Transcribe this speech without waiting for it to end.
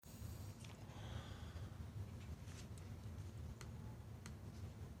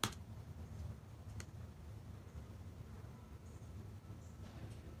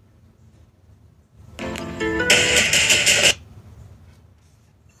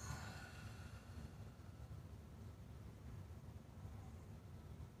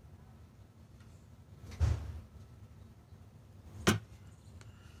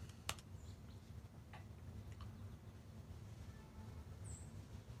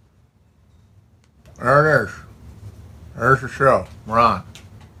There it is. There's the show. We're on.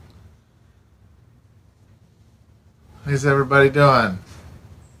 How's everybody doing?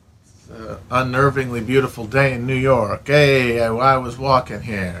 It's an unnervingly beautiful day in New York. Hey, I was walking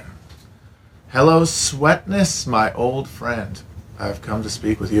here. Hello, Sweatness, my old friend. I've come to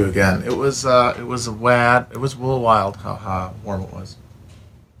speak with you again. It was a little wild how warm it was.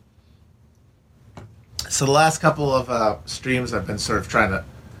 So the last couple of streams I've been sort of trying to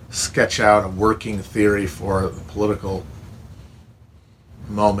sketch out a working theory for the political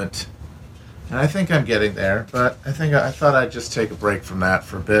moment. And I think I'm getting there, but I thought I'd just take a break from that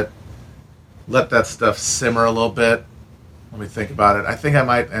for a bit. Let that stuff simmer a little bit. Let me think about it. I think I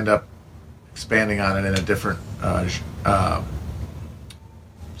might end up expanding on it in a different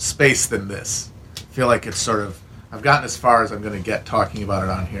space than this. I feel like it's sort of, I've gotten as far as I'm going to get talking about it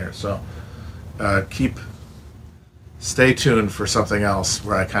on here. So stay tuned for something else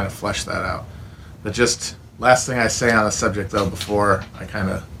where I kind of flesh that out. But just last thing I say on the subject, though, before I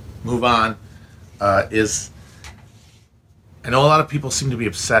kind of move on, is I know a lot of people seem to be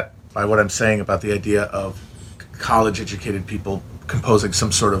upset by what I'm saying about the idea of college-educated people composing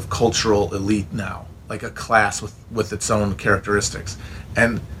some sort of cultural elite now, like a class with its own characteristics.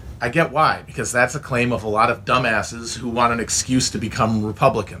 And I get why, because that's a claim of a lot of dumbasses who want an excuse to become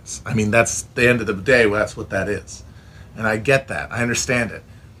Republicans. I mean, that's the end of the day, that's what that is. And I get that. I understand it.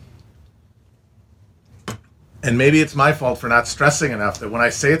 And maybe it's my fault for not stressing enough that when I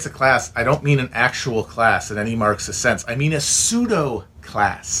say it's a class, I don't mean an actual class in any Marxist sense. I mean a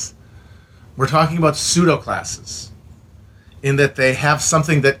pseudo-class. We're talking about pseudo-classes in that they have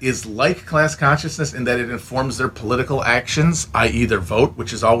something that is like class consciousness in that it informs their political actions, i.e. their vote,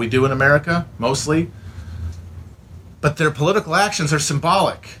 which is all we do in America, mostly. But their political actions are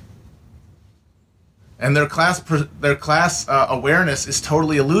symbolic. And their class awareness is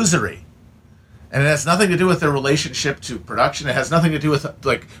totally illusory. And it has nothing to do with their relationship to production. It has nothing to do with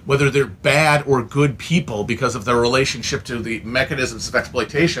like whether they're bad or good people because of their relationship to the mechanisms of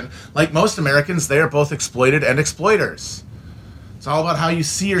exploitation. Like most Americans, they are both exploited and exploiters. It's all about how you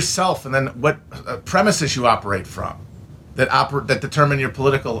see yourself and then what premises you operate from that determine your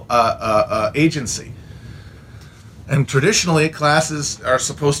political agency. And traditionally, classes are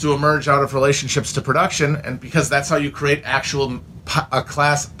supposed to emerge out of relationships to production, and because that's how you create a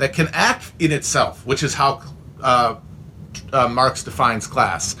class that can act in itself, which is how Marx defines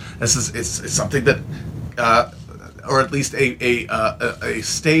class. It's something that, or at least a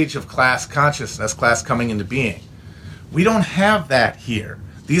stage of class consciousness, class coming into being. We don't have that here.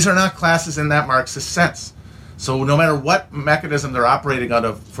 These are not classes in that Marxist sense. So no matter what mechanism they're operating out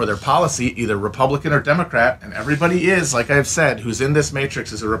of for their policy, either Republican or Democrat, and everybody is, like I've said, who's in this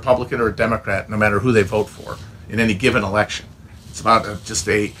matrix is a Republican or a Democrat, no matter who they vote for in any given election. It's about just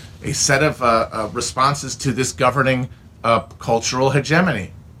a set of responses to this governing cultural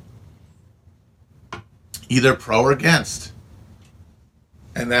hegemony, either pro or against.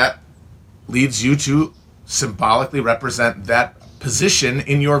 And that leads you to symbolically represent that position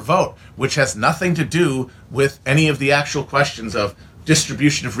in your vote, which has nothing to do with any of the actual questions of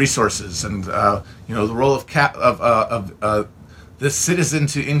distribution of resources and the role of the citizen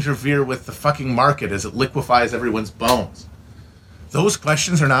to interfere with the fucking market as it liquefies everyone's bones. Those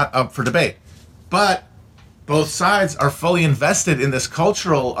questions are not up for debate, but both sides are fully invested in this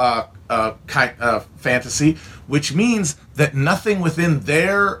cultural fantasy, which means that nothing within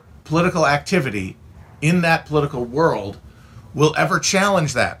their political activity in that political world will ever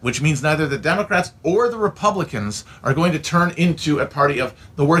challenge that, which means neither the Democrats or the Republicans are going to turn into a party of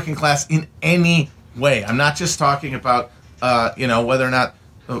the working class in any way. I'm not just talking about, whether or not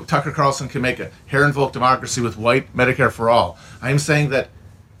Tucker Carlson can make a Herrenvolk democracy with white Medicare for all. I'm saying that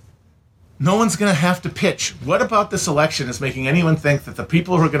no one's going to have to pitch. What about this election is making anyone think that the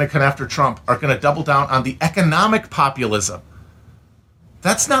people who are going to come after Trump are going to double down on the economic populism?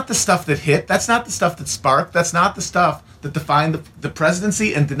 That's not the stuff that hit. That's not the stuff that sparked. That's not the stuff that defined the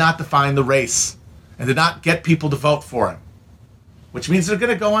presidency and did not define the race and did not get people to vote for him. Which means they're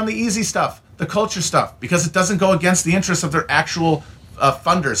going to go on the easy stuff, the culture stuff, because it doesn't go against the interests of their actual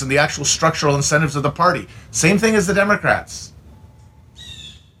funders and the actual structural incentives of the party. Same thing as the Democrats.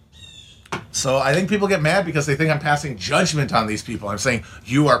 So I think people get mad because they think I'm passing judgment on these people. I'm saying,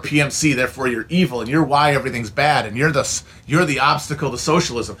 you are PMC, therefore you're evil, and you're why everything's bad, and you're the obstacle to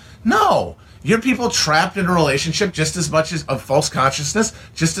socialism. No! You're people trapped in a relationship just as much as of false consciousness,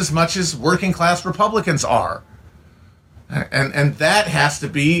 just as much as working class Republicans are. And that has to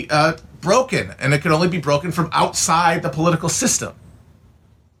be broken, and it can only be broken from outside the political system.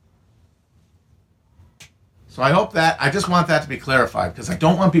 So I hope that, I just want that to be clarified, because I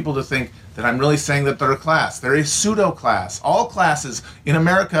don't want people to think that I'm really saying that they're a class. They're a pseudo-class. All classes in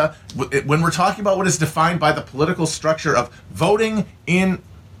America, when we're talking about what is defined by the political structure of voting in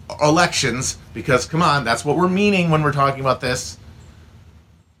elections, because, come on, that's what we're meaning when we're talking about this,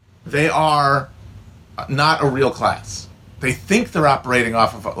 they are not a real class. They think they're operating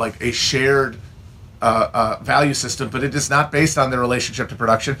off of like a shared value system, but it is not based on their relationship to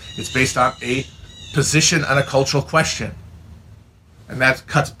production. It's based on a position on a cultural question. And that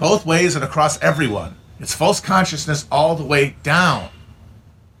cuts both ways and across everyone. It's false consciousness all the way down.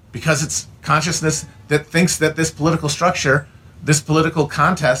 Because it's consciousness that thinks that this political structure, this political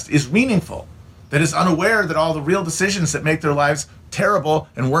contest is meaningful. That is unaware that all the real decisions that make their lives terrible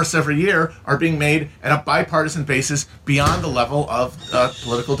and worse every year are being made at a bipartisan basis beyond the level of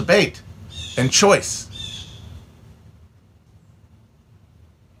political debate and choice.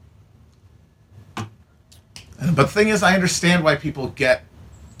 But the thing is, I understand why people get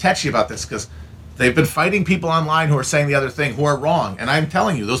touchy about this, because they've been fighting people online who are saying the other thing, who are wrong. And I'm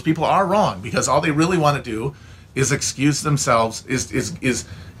telling you, those people are wrong, because all they really want to do is excuse themselves, is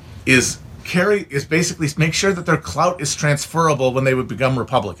basically make sure that their clout is transferable when they would become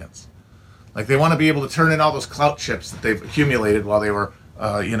Republicans. Like, they want to be able to turn in all those clout chips that they've accumulated while they were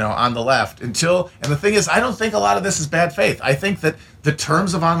on the left and the thing is, I don't think a lot of this is bad faith. I think that the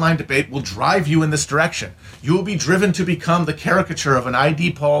terms of online debate will drive you in this direction. You will be driven to become the caricature of an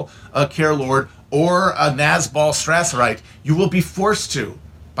ID Paul Care-Lord or a Nazbal Strasserite. You will be forced to,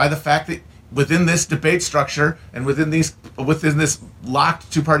 by the fact that within this debate structure and within this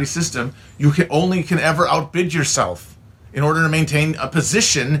locked two-party system, you can ever outbid yourself in order to maintain a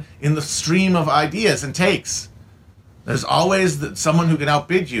position in the stream of ideas and takes. There's always someone who can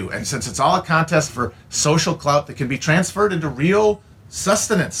outbid you. And since it's all a contest for social clout that can be transferred into real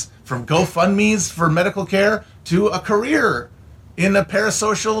sustenance, from GoFundMes for medical care to a career in a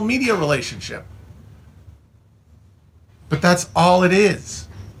parasocial media relationship. But that's all it is.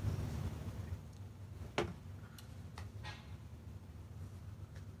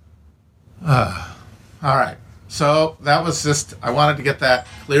 All right. So that was just, I wanted to get that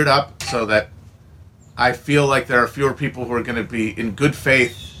cleared up so that I feel like there are fewer people who are going to be in good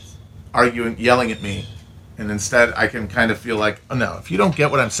faith arguing, yelling at me. And instead I can kind of feel like, oh no, if you don't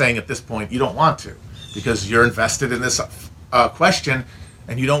get what I'm saying at this point, you don't want to, because you're invested in this question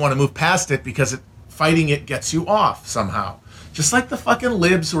and you don't want to move past it because fighting it gets you off somehow. Just like the fucking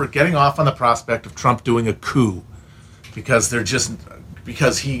libs who are getting off on the prospect of Trump doing a coup because he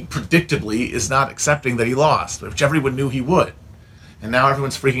predictably is not accepting that he lost, which everyone knew he would. And now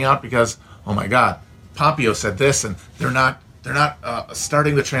everyone's freaking out because, oh my God, Pompeo said this, and they're not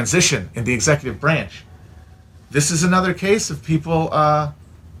starting the transition in the executive branch. This is another case of people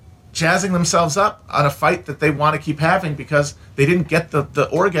jazzing themselves up on a fight that they want to keep having because they didn't get the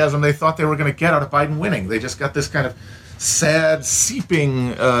orgasm they thought they were going to get out of Biden winning. They just got this kind of sad,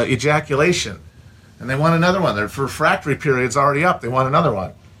 seeping ejaculation. And they want another one. Their refractory period's already up. They want another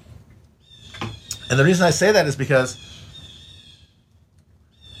one. And the reason I say that is because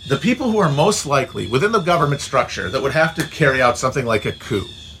the people who are most likely within the government structure that would have to carry out something like a coup,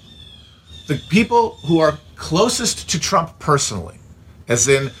 the people who are closest to Trump personally, as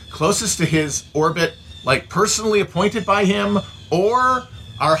in closest to his orbit, like personally appointed by him, or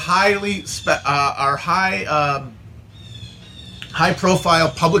are high profile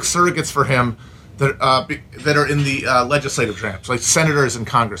public surrogates for him that are in the legislative branch, like senators and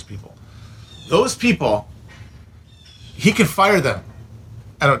Congress people. Those people, he could fire them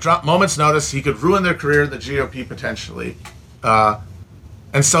at a moment's notice. He could ruin their career in the GOP potentially.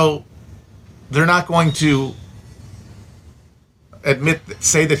 And so they're not going to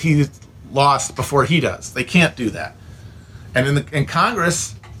say that he lost before he does. They can't do that. And in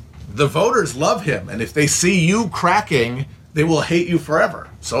Congress, the voters love him. And if they see you cracking, they will hate you forever.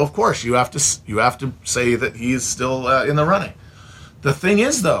 So of course you have to say that he's still in the running. The thing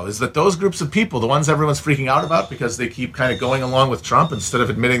is, though, is that those groups of people, the ones everyone's freaking out about because they keep kind of going along with Trump instead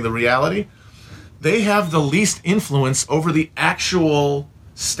of admitting the reality, they have the least influence over the actual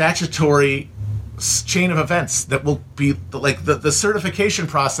statutory chain of events that will be the certification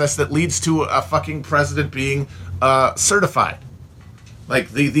process that leads to a fucking president being certified. Like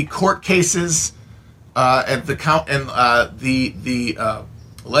the court cases and the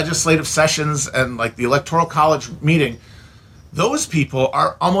legislative sessions and like the electoral college meeting. Those people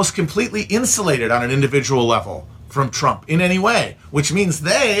are almost completely insulated on an individual level from Trump in any way, which means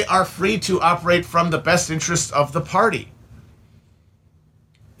they are free to operate from the best interests of the party.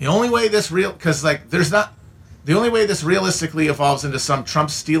 The only way this realistically evolves into some Trump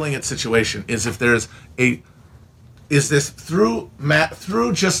stealing it situation is if there's a is this through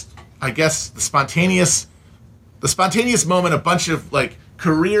just, I guess, the spontaneous moment, a bunch of like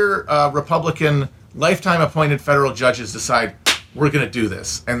career Republican lifetime appointed federal judges decide we're going to do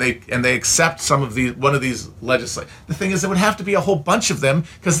this, and they accept one of these legislation. The thing is, there would have to be a whole bunch of them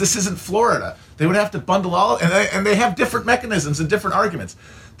because this isn't Florida. They would have to bundle all, and they have different mechanisms and different arguments.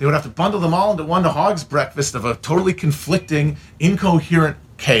 They would have to bundle them all into one hog's breakfast of a totally conflicting, incoherent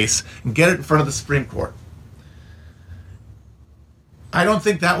case and get it in front of the Supreme Court. I don't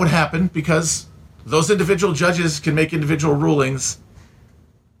think that would happen because those individual judges can make individual rulings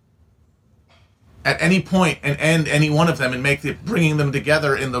at any point and end any one of them and bringing them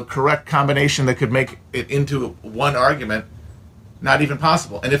together in the correct combination that could make it into one argument not even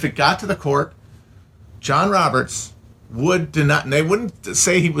possible. And if it got to the court, John Roberts would deny, and they wouldn't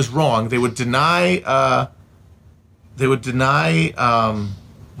say he was wrong. They would deny,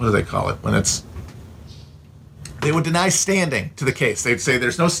 what do they call it when it's, they would deny standing to the case. They'd say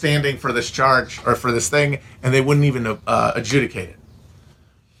there's no standing for this charge or for this thing, and they wouldn't even adjudicate it.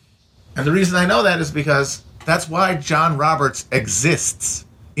 And the reason I know that is because that's why John Roberts exists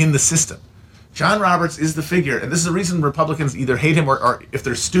in the system. John Roberts is the figure, and this is the reason Republicans either hate him or if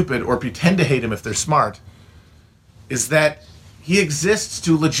they're stupid, or pretend to hate him if they're smart, is that he exists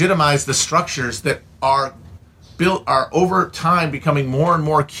to legitimize the structures that are over time becoming more and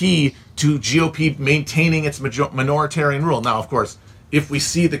more key to GOP maintaining its minoritarian rule. Now, of course, if we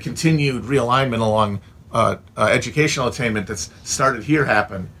see the continued realignment along educational attainment that's started here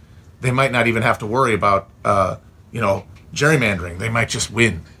happen, they might not even have to worry about gerrymandering. They might just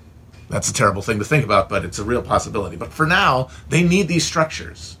win. That's a terrible thing to think about, but it's a real possibility. But for now, they need these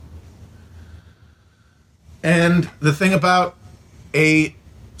structures. And the thing about a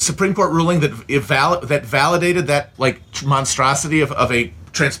Supreme Court ruling that validated that like monstrosity of a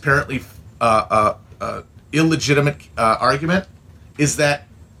transparently illegitimate argument is that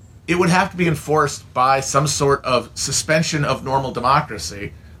it would have to be enforced by some sort of suspension of normal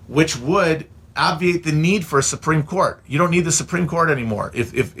democracy, which would obviate the need for a Supreme Court. You don't need the Supreme Court anymore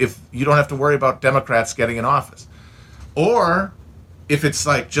if you don't have to worry about Democrats getting in office. Or if it's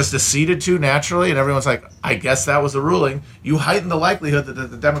like just acceded to naturally and everyone's like, I guess that was a ruling, you heighten the likelihood that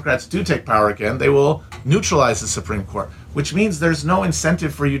the Democrats do take power again. They will neutralize the Supreme Court, which means there's no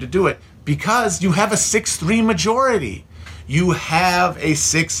incentive for you to do it because you have a 6-3 majority. You have a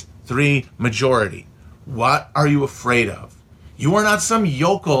 6-3 majority. What are you afraid of? You are not some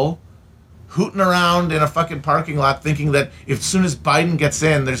yokel hooting around in a fucking parking lot thinking that as soon as Biden gets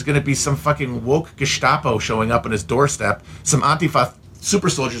in, there's going to be some fucking woke Gestapo showing up on his doorstep. Some Antifa super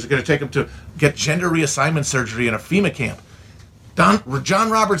soldiers are going to take him to get gender reassignment surgery in a FEMA camp. John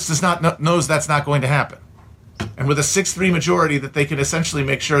Roberts knows that's not going to happen. And with a 6-3 majority that they can essentially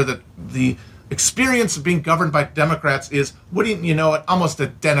make sure that the experience of being governed by Democrats is, wouldn't you know it, almost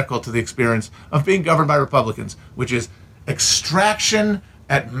identical to the experience of being governed by Republicans, which is extraction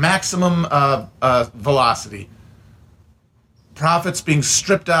at maximum velocity. Profits being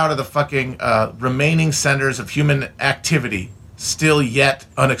stripped out of the fucking remaining centers of human activity, still yet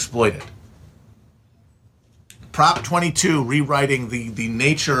unexploited. Prop 22 rewriting the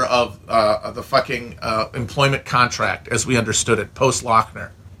nature of the fucking employment contract as we understood it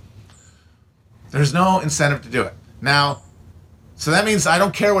post-Lochner. There's no incentive to do it. Now, so that means I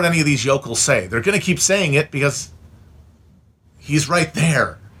don't care what any of these yokels say. They're going to keep saying it because he's right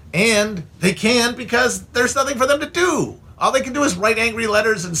there. And they can because there's nothing for them to do. All they can do is write angry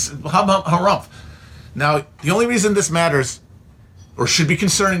letters and harumph. Now, the only reason this matters or should be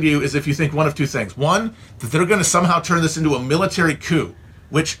concerning to you is if you think one of two things. One, that they're going to somehow turn this into a military coup,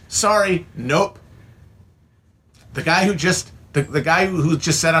 which, sorry, nope. The guy who just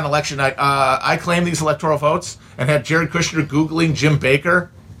said on election night, I claim these electoral votes, and had Jared Kushner Googling Jim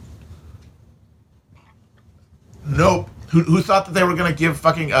Baker. Nope. Who thought that they were going to give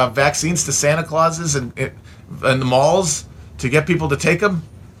fucking vaccines to Santa Clauses and the malls to get people to take them?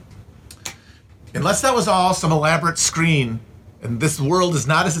 Unless that was all some elaborate screen and this world is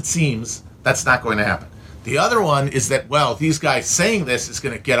not as it seems, that's not going to happen. The other one is that, well, these guys saying this is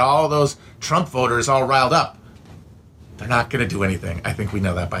going to get all those Trump voters all riled up. They're not going to do anything. I think we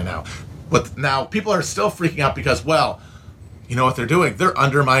know that by now. But now people are still freaking out because, well, you know what they're doing? They're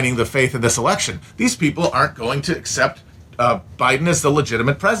undermining the faith in this election. These people aren't going to accept Biden as the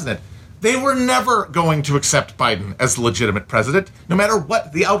legitimate president. They were never going to accept Biden as the legitimate president, no matter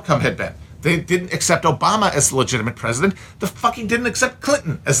what the outcome had been. They didn't accept Obama as the legitimate president. They fucking didn't accept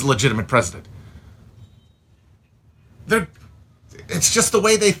Clinton as the legitimate president. It's just the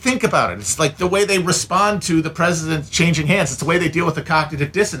way they think about it. It's like the way they respond to the president changing hands. It's the way they deal with the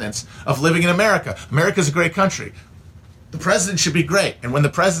cognitive dissonance of living in America. America's a great country. The president should be great. And when the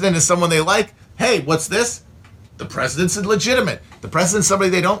president is someone they like, hey, what's this? The president's illegitimate. The president's somebody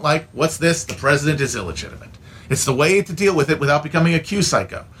they don't like. What's this? The president is illegitimate. It's the way to deal with it without becoming a Q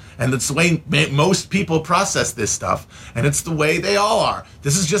psycho. And it's the way most people process this stuff. And it's the way they all are.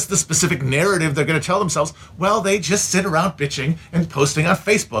 This is just the specific narrative they're going to tell themselves. Well, they just sit around bitching and posting on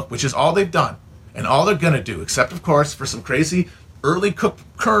Facebook, which is all they've done. And all they're going to do, except, of course, for some crazy early cooked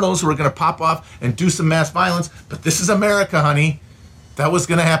colonels who are going to pop off and do some mass violence. But this is America, honey. That was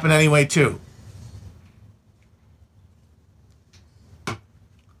going to happen anyway, too.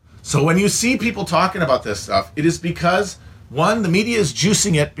 So when you see people talking about this stuff, it is because, one, the media is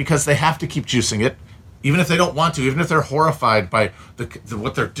juicing it because they have to keep juicing it, even if they don't want to, even if they're horrified by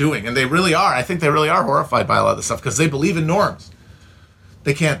what they're doing. And they really are. I think they really are horrified by a lot of this stuff because they believe in norms.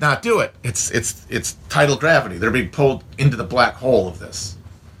 They can't not do it. It's tidal gravity. They're being pulled into the black hole of this.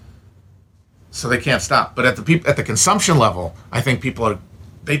 So they can't stop. But at the consumption level, I think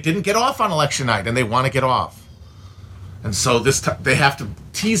they didn't get off on election night, and they want to get off. And so they have to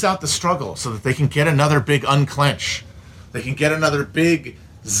tease out the struggle so that they can get another big unclench. They can get another big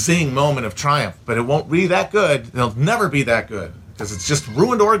zing moment of triumph. But it won't be that good. They'll never be that good because it's just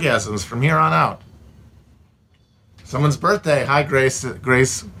ruined orgasms from here on out. Someone's birthday. Hi, Grace.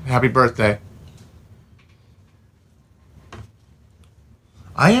 Grace, happy birthday.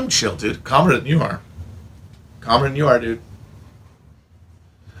 I am chill, dude. Calmer than you are. Calmer than you are, dude.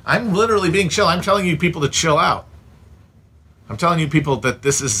 I'm literally being chill. I'm telling you people to chill out. I'm telling you people that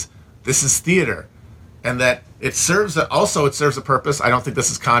this is theater, and that it serves a purpose. I don't think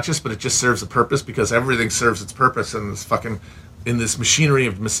this is conscious, but it just serves a purpose because everything serves its purpose in this machinery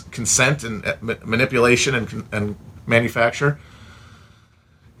of consent and manipulation and manufacture.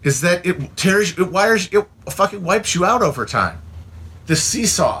 Is that it fucking wipes you out over time. This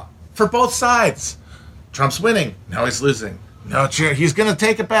seesaw for both sides. Trump's winning. Now he's losing. No, he's going to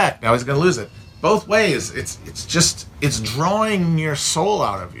take it back. Now he's going to lose it. Both ways, it's drawing your soul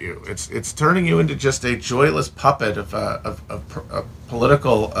out of you. It's turning you into just a joyless puppet of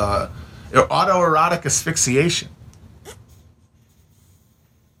political autoerotic asphyxiation.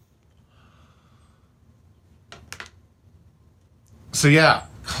 So yeah,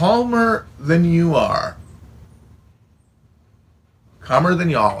 calmer than you are. Calmer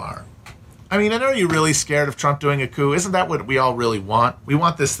than y'all are. I mean, I know you're really scared of Trump doing a coup. Isn't that what we all really want? We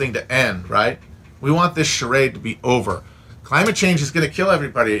want this thing to end, right? We want this charade to be over. Climate change is going to kill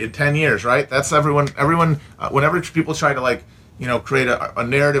everybody in 10 years, right? That's everyone, whenever people try to create a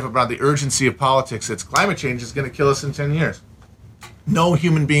narrative about the urgency of politics, it's climate change is going to kill us in 10 years. No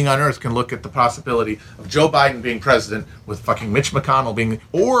human being on earth can look at the possibility of Joe Biden being president with fucking Mitch McConnell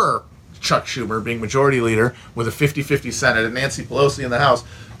or Chuck Schumer being majority leader with a 50-50 Senate and Nancy Pelosi in the House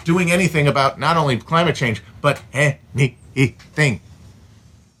doing anything about not only climate change, but anything.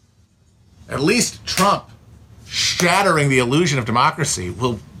 At least Trump shattering the illusion of democracy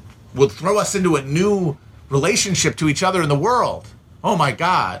will throw us into a new relationship to each other in the world. Oh my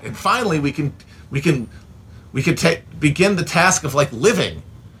God. And finally we can begin the task of living,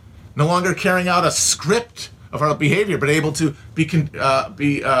 no longer carrying out a script of our behavior, but able to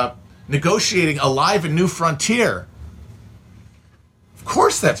be negotiating a live and new frontier. Of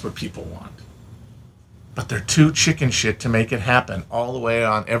course that's what people want. But they're too chicken shit to make it happen all the way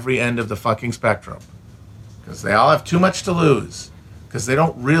on every end of the fucking spectrum. Because they all have too much to lose. Because they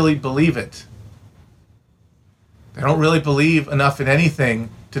don't really believe it. They don't really believe enough in anything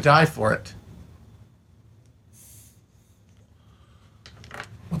to die for it.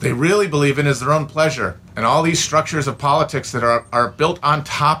 What they really believe in is their own pleasure. And all these structures of politics that are built on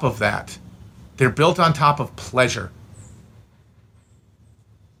top of that. They're built on top of pleasure.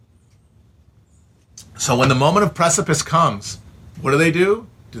 So when the moment of precipice comes, what do?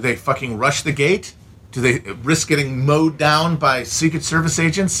 Do they fucking rush the gate? Do they risk getting mowed down by Secret Service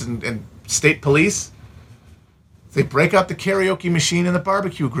agents and state police? They break out the karaoke machine and the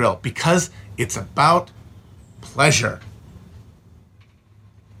barbecue grill because it's about pleasure.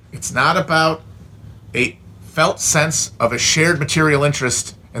 It's not about a felt sense of a shared material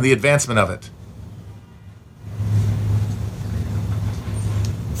interest and the advancement of it.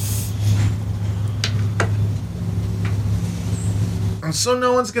 And so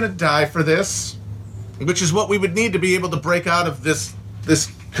no one's going to die for this, which is what we would need to be able to break out of this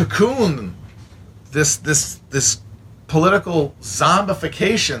cocoon, this political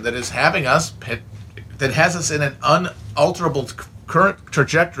zombification that is having us, that has us in an unalterable current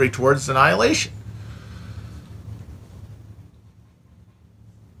trajectory towards annihilation.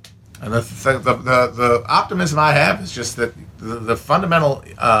 And the optimism I have is just that the fundamental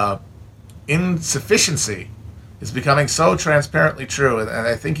insufficiency is becoming so transparently true, and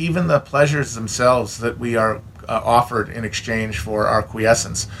I think even the pleasures themselves that we are offered in exchange for our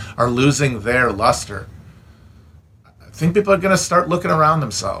quiescence are losing their luster. I think people are going to start looking around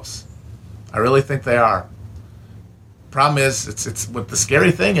themselves. I really think they are. Problem is, it's what the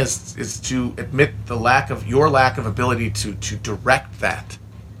scary thing is to admit your lack of ability to direct that.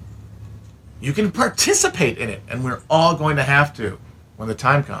 You can participate in it, and we're all going to have to when the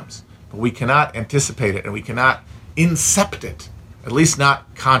time comes. But we cannot anticipate it, and we cannot incept it, at least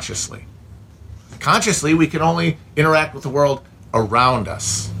not consciously. Consciously, we can only interact with the world around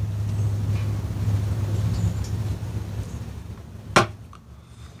us.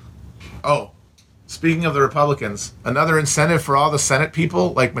 Oh, speaking of the Republicans, another incentive for all the Senate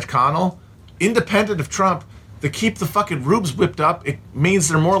people like McConnell, independent of Trump, to keep the fucking rubes whipped up, it means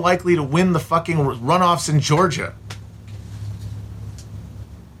they're more likely to win the fucking runoffs in Georgia.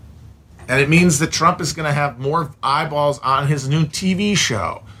 And it means that Trump is going to have more eyeballs on his new TV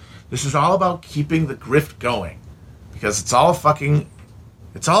show. This is all about keeping the grift going. Because it's all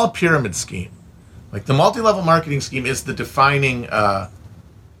a pyramid scheme. Like the multi-level marketing scheme is the defining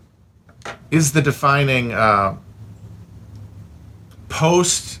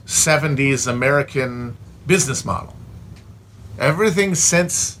post-70s American business model. Everything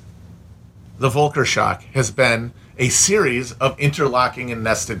since the Volcker shock has been a series of interlocking and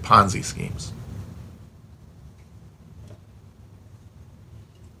nested Ponzi schemes.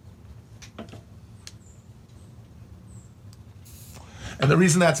 And the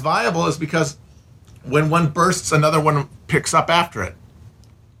reason that's viable is because when one bursts, another one picks up after it.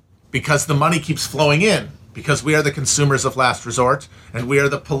 Because the money keeps flowing in. Because we are the consumers of last resort, and we are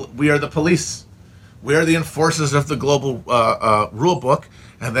the police. We are the enforcers of the global rule book,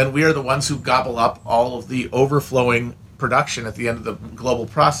 and then we are the ones who gobble up all of the overflowing production at the end of the global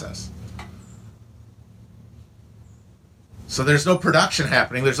process. So there's no production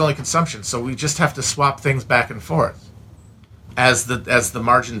happening, there's only consumption. So we just have to swap things back and forth as the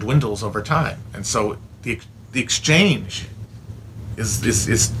margin dwindles over time. And so the exchange is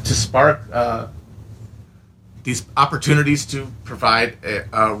to spark these opportunities to provide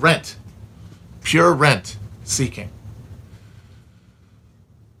rent, pure rent seeking.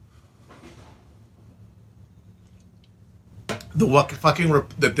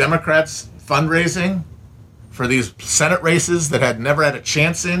 The Democrats fundraising for these Senate races that had never had a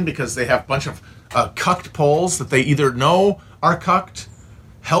chance in because they have a bunch of cucked polls that they either know are cucked,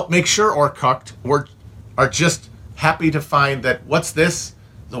 help make sure are cucked, or are just happy to find that what's this?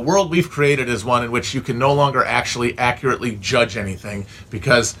 The world we've created is one in which you can no longer actually accurately judge anything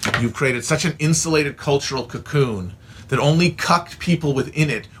because you've created such an insulated cultural cocoon that only cucked people within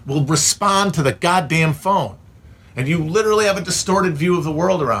it will respond to the goddamn phone. And you literally have a distorted view of the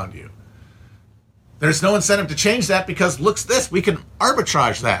world around you. There's no incentive to change that because looks this, we can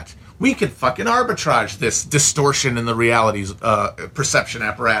arbitrage that. We can fucking arbitrage this distortion in the realities perception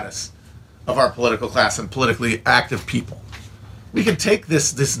apparatus of our political class and politically active people. We can take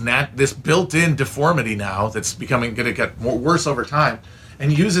this built-in deformity now that's going to get worse over time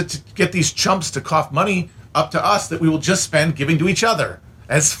and use it to get these chumps to cough money up to us that we will just spend giving to each other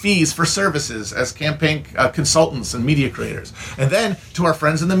as fees for services, as campaign consultants and media creators. And then to our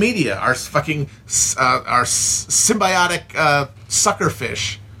friends in the media, our fucking our symbiotic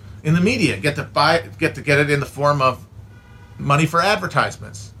suckerfish in the media get to get it in the form of money for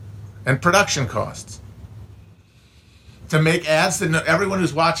advertisements and production costs. To make ads that everyone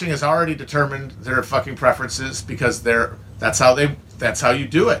who's watching has already determined their fucking preferences because that's how you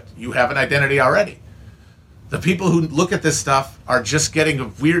do it. You have an identity already. The people who look at this stuff are just getting a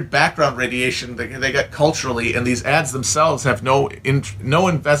weird background radiation that they get culturally, and these ads themselves have no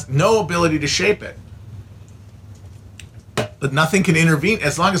ability to shape it. But nothing can intervene.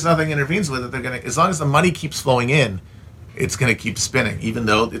 As long as nothing intervenes with it, as long as the money keeps flowing in, it's going to keep spinning, even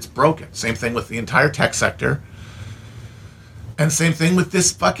though it's broken. Same thing with the entire tech sector. And same thing with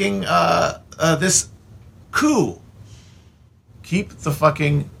this fucking, this coup. Keep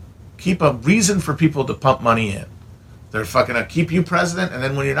a reason for people to pump money in. They're fucking going to keep you president, and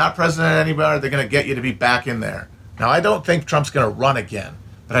then when you're not president anymore, they're going to get you to be back in there. Now, I don't think Trump's going to run again,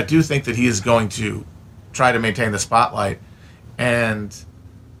 but I do think that he is going to try to maintain the spotlight. And,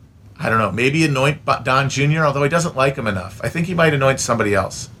 I don't know, maybe anoint Don Jr., although he doesn't like him enough. I think he might anoint somebody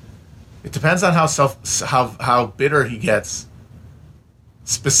else. It depends on how bitter he gets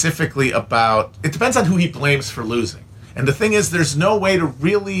specifically about... It depends on who he blames for losing. And the thing is, there's no way to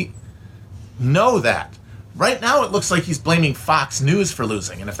really know that. Right now, it looks like he's blaming Fox News for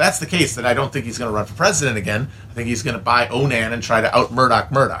losing. And if that's the case, then I don't think he's going to run for president again. I think he's going to buy Onan and try to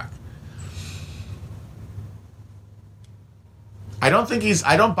out-Murdoch Murdoch. I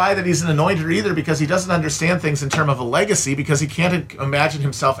don't buy that he's an anointed either, because he doesn't understand things in terms of a legacy, because he can't imagine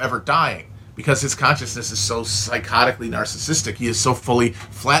himself ever dying, because his consciousness is so psychotically narcissistic. He is so fully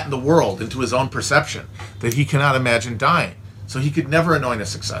flattened the world into his own perception that he cannot imagine dying. So he could never anoint a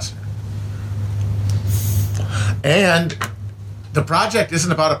successor. And the project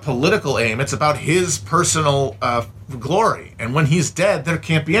isn't about a political aim. It's about his personal glory. And when he's dead, there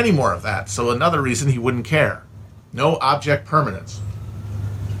can't be any more of that. So another reason he wouldn't care. No object permanence.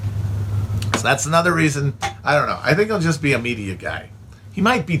 So that's another reason. I don't know. I think he'll just be a media guy. He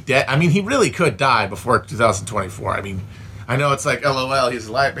might be dead. I mean, he really could die before 2024. I mean, I know it's like, LOL, he's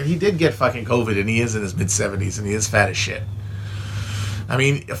alive. But he did get fucking COVID, and he is in his mid-70s, and he is fat as shit. I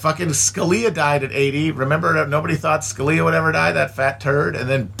mean, fucking Scalia died at 80. Remember, nobody thought Scalia would ever die, that fat turd? And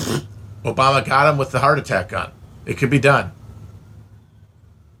then Obama got him with the heart attack gun. It could be done.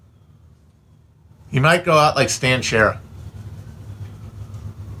 He might go out like Stan Shera.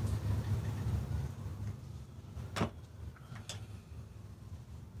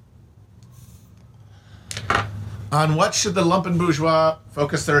 On what should the lumpen bourgeois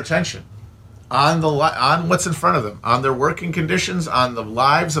focus their attention? On what's in front of them, on their working conditions, on the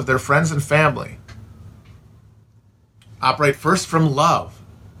lives of their friends and family. Operate first from love.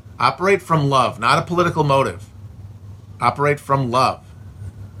 Operate from love, not a political motive. Operate from love.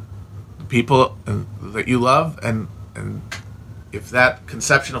 The people that you love, and if that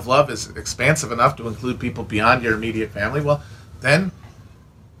conception of love is expansive enough to include people beyond your immediate family, well, then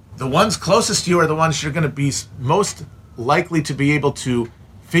the ones closest to you are the ones you're going to be most likely to be able to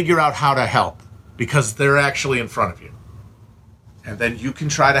figure out how to help, because they're actually in front of you. And then you can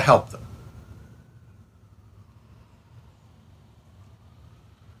try to help them.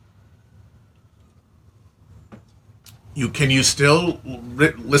 Can you still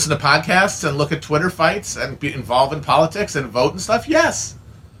listen to podcasts and look at Twitter fights and be involved in politics and vote and stuff? Yes.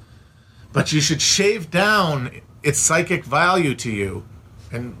 But you should shave down its psychic value to you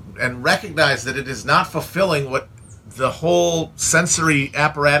and recognize that it is not fulfilling what the whole sensory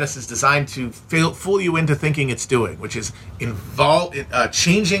apparatus is designed to fool you into thinking it's doing, which is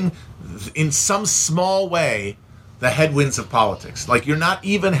changing in some small way the headwinds of politics. Like, you're not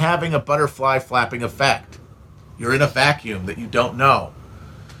even having a butterfly flapping effect. You're in a vacuum that you don't know.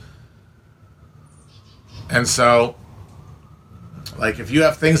 And so, like, if you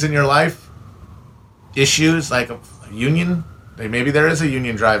have things in your life, issues like a union, maybe there is a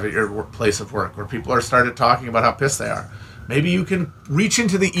union drive at your place of work where people are started talking about how pissed they are. Maybe you can reach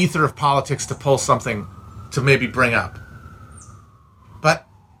into the ether of politics to pull something to maybe bring up. But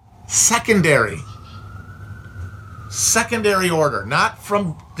secondary order,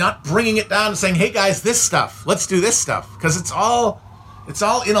 not bringing it down and saying, hey guys, this stuff, let's do this stuff, because it's all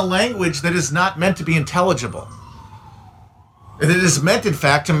in a language that is not meant to be intelligible. It is meant, in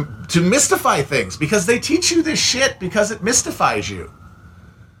fact, to mystify things, because they teach you this shit because it mystifies you.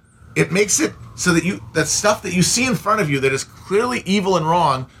 It makes it so that stuff that you see in front of you that is clearly evil and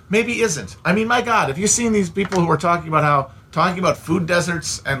wrong maybe isn't. I mean, my God, have you seen these people who are talking about food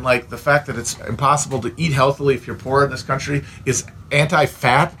deserts and like the fact that it's impossible to eat healthily if you're poor in this country is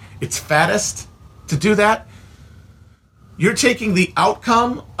anti-fat? It's fattest to do that. You're taking the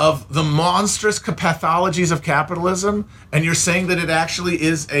outcome of the monstrous pathologies of capitalism, and you're saying that it actually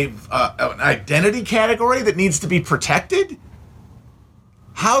is an identity category that needs to be protected?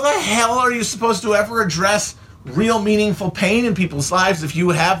 How the hell are you supposed to ever address real meaningful pain in people's lives if you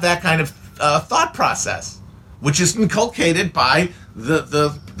have that kind of thought process, which is inculcated by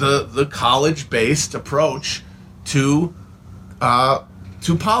the college-based approach to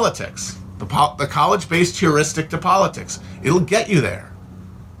politics? The college-based heuristic to politics. It'll get you there.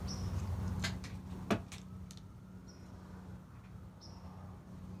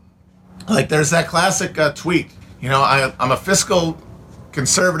 Like, there's that classic tweet. You know, I'm a fiscal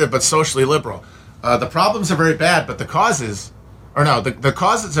conservative but socially liberal. The problems are very bad, but the causes... Or no, the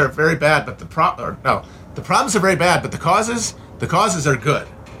causes are very bad, but the problems are very bad, but the causes are good.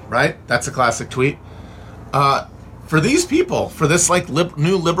 Right? That's a classic tweet. For these people, for this like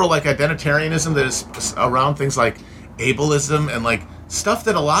new liberal like identitarianism that is around things like ableism and like stuff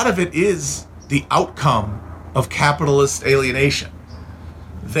that a lot of it is the outcome of capitalist alienation.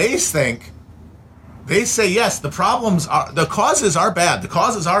 They say yes, the causes are bad. The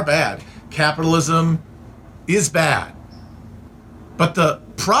causes are bad. Capitalism is bad. But the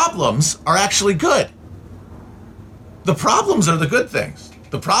problems are actually good. The problems are the good things.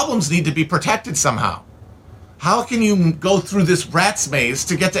 The problems need to be protected somehow. How can you go through this rat's maze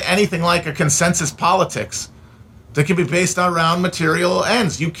to get to anything like a consensus politics that can be based around material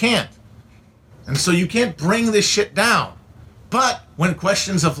ends? You can't. And so you can't bring this shit down. But when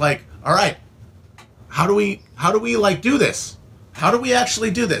questions of like, all right, how do we like do this? How do we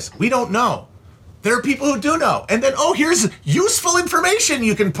actually do this? We don't know. There are people who do know. And then, oh, here's useful information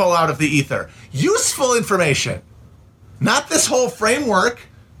you can pull out of the ether. Useful information. Not this whole framework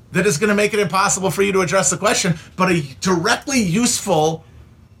that is going to make it impossible for you to address the question, but a directly useful,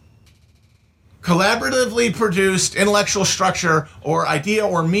 collaboratively produced intellectual structure or idea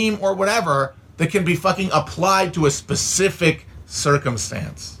or meme or whatever that can be fucking applied to a specific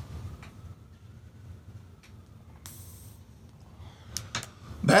circumstance.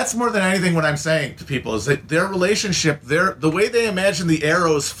 That's more than anything what I'm saying to people is that their relationship, the way they imagine the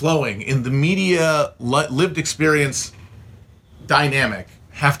arrows flowing in the media lived experience dynamic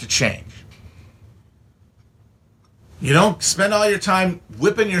have to change. You don't spend all your time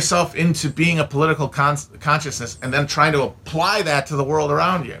whipping yourself into being a political consciousness and then trying to apply that to the world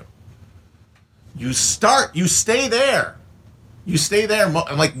around you. You stay there. You stay there,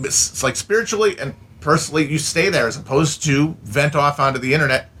 like it's like spiritually and personally, you stay there as opposed to vent off onto the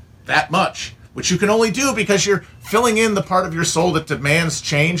internet that much, which you can only do because you're filling in the part of your soul that demands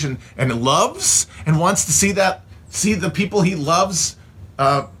change and loves and wants to see the people he loves,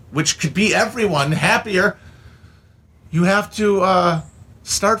 which could be everyone, happier. You have to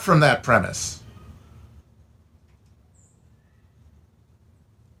start from that premise.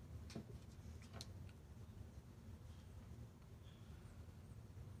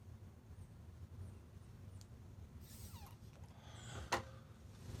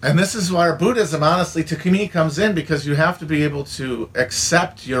 And this is where Buddhism, honestly, to me, comes in, because you have to be able to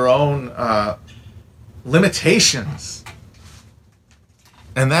accept your own limitations.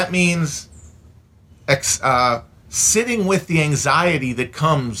 And that means sitting with the anxiety that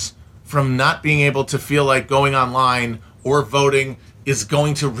comes from not being able to feel like going online or voting is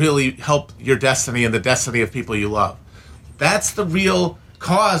going to really help your destiny and the destiny of people you love. That's the real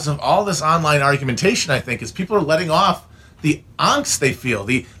cause of all this online argumentation, I think, is people are letting off the angst they feel,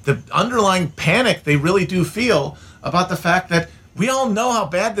 the underlying panic they really do feel about the fact that we all know how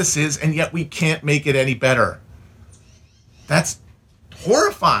bad this is, and yet we can't make it any better. That's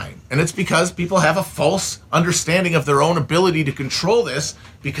horrifying. And it's because people have a false understanding of their own ability to control this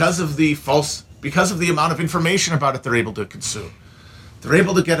because of the amount of information about it they're able to consume. They're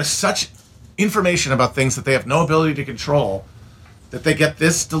able to get such information about things that they have no ability to control that they get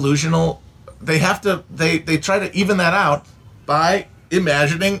this delusional. They try to even that out by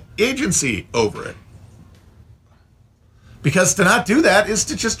imagining agency over it. Because to not do that is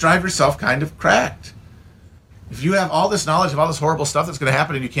to just drive yourself kind of cracked. If you have all this knowledge of all this horrible stuff that's going to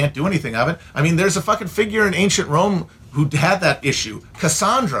happen and you can't do anything of it. I mean, there's a fucking figure in ancient Rome who had that issue.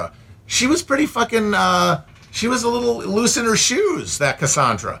 Cassandra. She was pretty fucking, she was a little loose in her shoes, that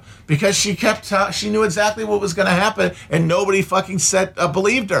Cassandra. Because she knew exactly what was going to happen and nobody fucking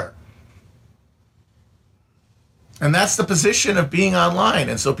believed her. And that's the position of being online.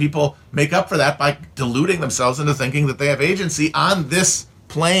 And so people make up for that by deluding themselves into thinking that they have agency on this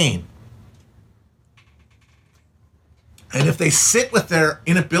plane. And if they sit with their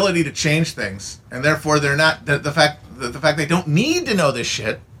inability to change things, and therefore they're not, the fact they don't need to know this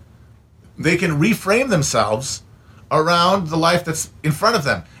shit, they can reframe themselves around the life that's in front of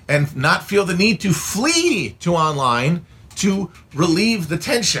them and not feel the need to flee to online to relieve the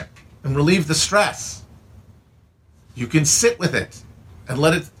tension and relieve the stress. You can sit with it and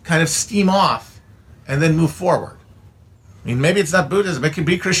let it kind of steam off and then move forward. I mean, maybe it's not Buddhism. It could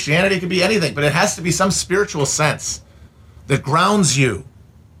be Christianity. It could be anything. But it has to be some spiritual sense that grounds you.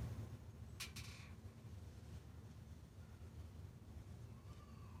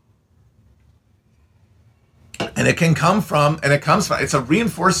 And it comes from, it's a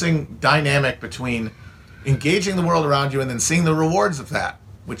reinforcing dynamic between engaging the world around you and then seeing the rewards of that,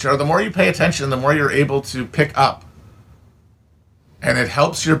 which are the more you pay attention, the more you're able to pick up. And it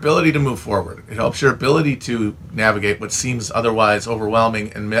helps your ability to move forward. It helps your ability to navigate what seems otherwise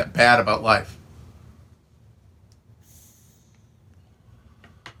overwhelming and bad about life.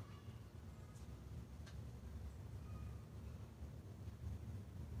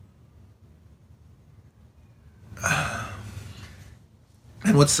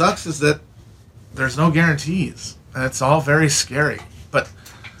 And what sucks is that there's no guarantees. And it's all very scary. But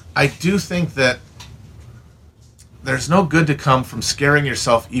I do think that there's no good to come from scaring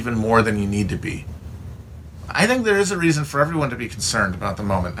yourself even more than you need to be. I think there is a reason for everyone to be concerned about the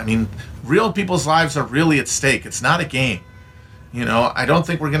moment. I mean, real people's lives are really at stake. It's not a game. You know, I don't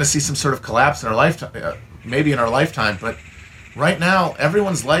think we're going to see some sort of collapse in our lifetime, maybe in our lifetime, but right now,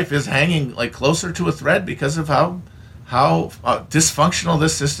 everyone's life is hanging like closer to a thread because of how dysfunctional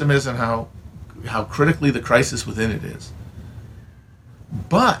this system is and how critically the crisis within it is.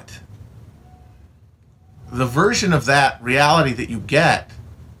 But the version of that reality that you get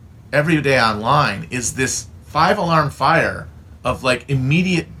every day online is this 5-alarm fire of like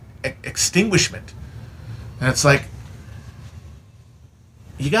immediate extinguishment. And it's like,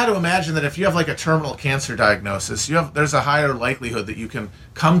 you got to imagine that if you have like a terminal cancer diagnosis, there's a higher likelihood that you can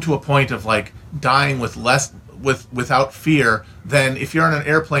come to a point of like dying without fear than if you're on an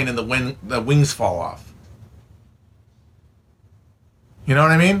airplane and the wings fall off. You know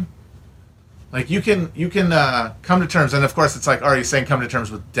what I mean? Like you can come to terms, and of course it's like, are you saying come to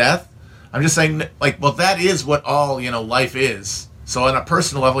terms with death? I'm just saying, like, well, that is what all life is. So on a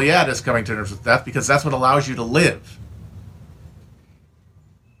personal level, yeah, it is coming to terms with death because that's what allows you to live.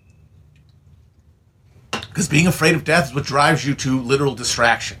 Because being afraid of death is what drives you to literal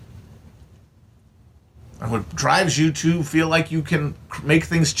distraction. And what drives you to feel like you can make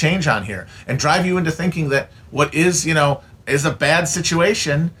things change on here. And drive you into thinking that what is a bad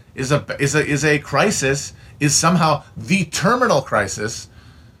situation, is a crisis, is somehow the terminal crisis,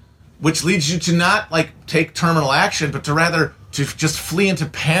 which leads you to not like take terminal action, but to rather to just flee into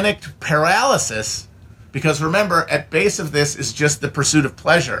panicked paralysis. Because remember, at base of this is just the pursuit of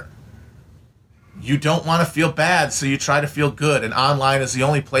pleasure. You don't want to feel bad, so you try to feel good, and online is the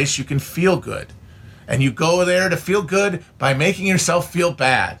only place you can feel good. And you go there to feel good by making yourself feel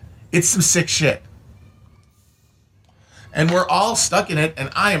bad. It's some sick shit. And we're all stuck in it, and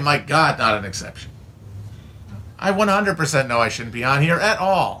I am, my God, not an exception. I 100% know I shouldn't be on here at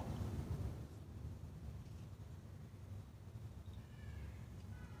all.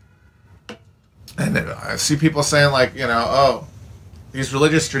 And I see people saying like, oh, these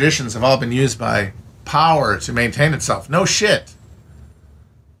religious traditions have all been used by power to maintain itself. No shit.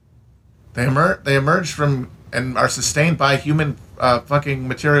 They emerge from and are sustained by human fucking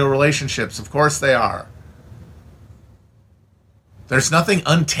material relationships. Of course they are. There's nothing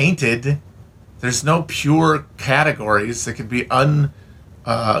untainted. There's no pure categories that can be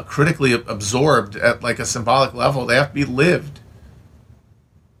critically absorbed at like a symbolic level. They have to be lived.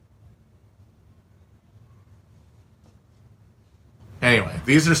 Anyway,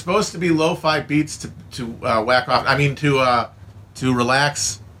 these are supposed to be lo-fi beats to whack off. I mean, to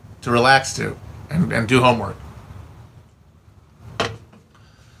relax to, and do homework.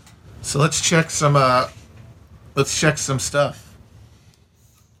 So let's check some stuff.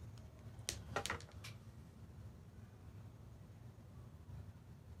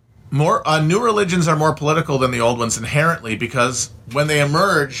 New religions are more political than the old ones inherently because when they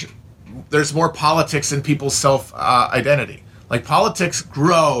emerge, there's more politics in people's self-identity. Like politics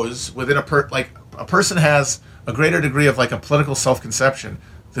grows within a person has a greater degree of like a political self-conception,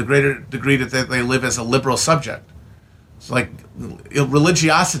 the greater degree that they live as a liberal subject. So like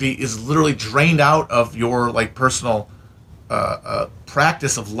religiosity is literally drained out of your like personal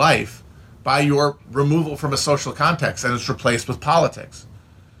practice of life by your removal from a social context, and it's replaced with politics.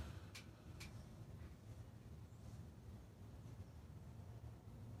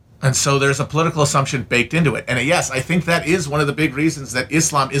 And so there's a political assumption baked into it. And yes, I think that is one of the big reasons that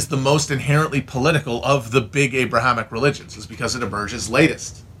Islam is the most inherently political of the big Abrahamic religions, is because it emerges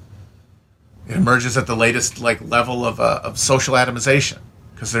latest. It emerges at the latest like level of social atomization,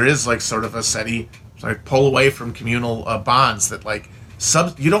 because there is like sort of a SETI like pull away from communal bonds that like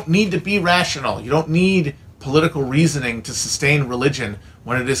you don't need to be rational. You don't need political reasoning to sustain religion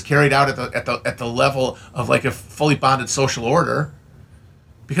when it is carried out at the level of like a fully bonded social order.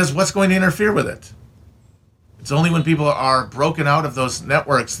 Because what's going to interfere with it? It's only when people are broken out of those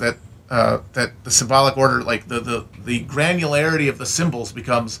networks that the symbolic order, like the granularity of the symbols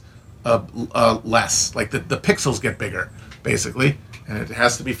becomes less. Like the pixels get bigger, basically, and it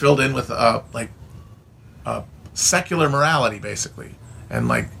has to be filled in with secular morality, basically, and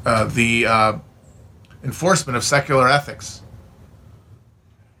like the enforcement of secular ethics.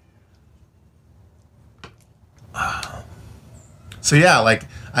 So yeah, like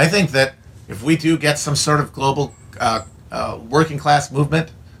I think that if we do get some sort of global working class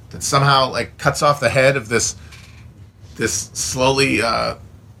movement that somehow like cuts off the head of this slowly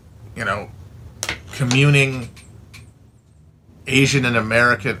communing Asian and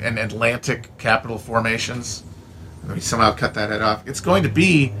American and Atlantic capital formations, and we somehow cut that head off, it's going to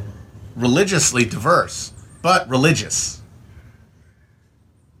be religiously diverse, but religious.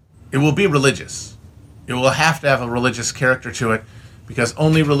 It will be religious. It will have to have a religious character to it, because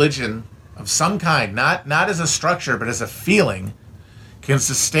only religion of some kind, not as a structure, but as a feeling, can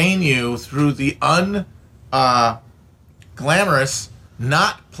sustain you through the glamorous,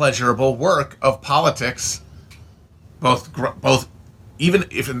 not pleasurable work of politics, both even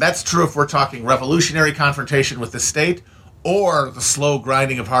if, and that's true if we're talking revolutionary confrontation with the state, or the slow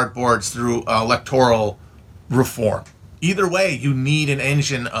grinding of hard boards through electoral reform. Either way, you need an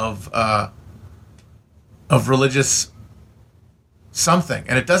engine of religious something,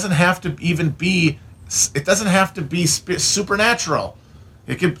 and it doesn't have to even be. It doesn't have to be supernatural.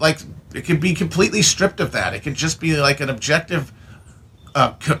 It can be completely stripped of that. It can just be like an objective,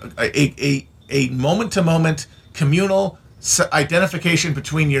 a moment to moment communal identification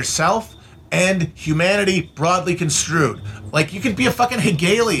between yourself and humanity broadly construed. Like, you could be a fucking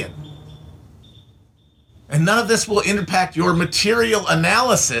Hegelian. And none of this will impact your material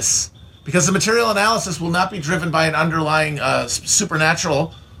analysis, because the material analysis will not be driven by an underlying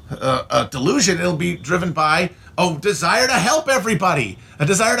supernatural delusion. It'll be driven by a desire to help everybody, a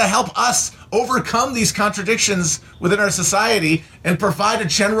desire to help us overcome these contradictions within our society and provide a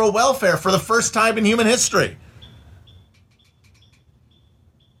general welfare for the first time in human history.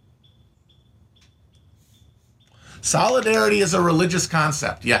 Solidarity is a religious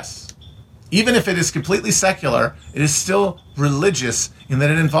concept, yes. Even if it is completely secular, it is still religious in that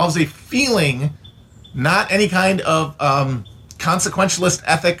it involves a feeling, not any kind of consequentialist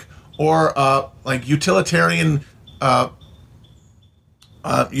ethic or like utilitarian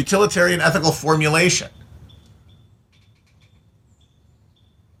ethical formulation.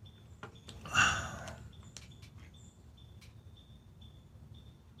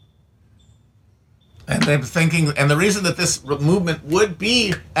 And I'm thinking, and the reason that this movement would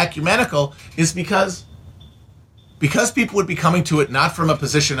be ecumenical is because people would be coming to it not from a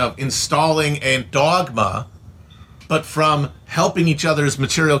position of installing a dogma, but from helping each other's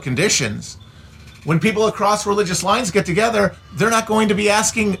material conditions. When people across religious lines get together, they're not going to be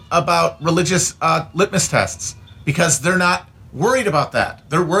asking about religious litmus tests, because they're not worried about that.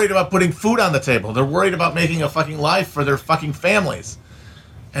 They're worried about putting food on the table. They're worried about making a fucking life for their fucking families.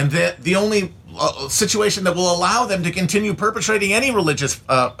 And the only situation that will allow them to continue perpetrating any religious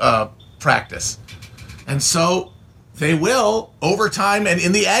practice. And so they will, over time and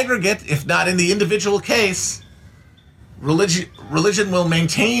in the aggregate, if not in the individual case, religion will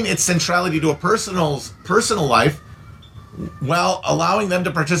maintain its centrality to a personal life while allowing them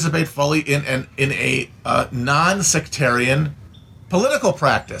to participate fully in a non-sectarian political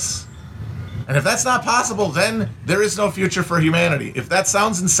practice. And if that's not possible, then there is no future for humanity. If that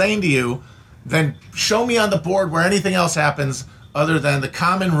sounds insane to you, then show me on the board where anything else happens other than the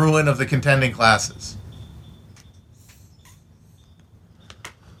common ruin of the contending classes.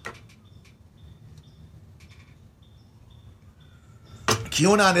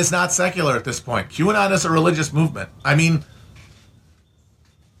 QAnon is not secular at this point. QAnon is a religious movement. I mean,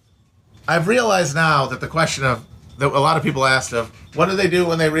 I've realized now that the question of that a lot of people asked of, what do they do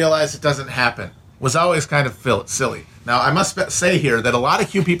when they realize it doesn't happen, was always kind of silly. Now, I must say here that a lot of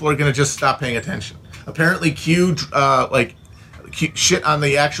Q people are going to just stop paying attention. Apparently, Q shit on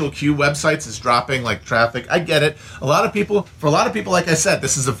the actual Q websites is dropping like traffic. I get it. For a lot of people, like I said,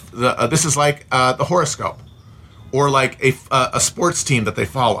 this is like the horoscope, or like a sports team that they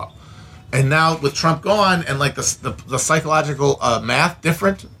follow. And now with Trump gone and like the psychological math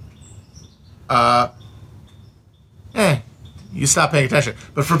different, you stop paying attention.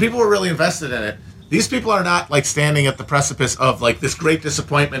 But for people who are really invested in it, these people are not like standing at the precipice of like this great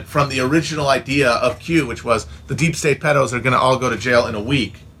disappointment from the original idea of Q, which was the deep state pedos are going to all go to jail in a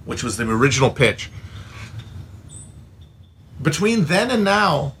week, which was the original pitch. Between then and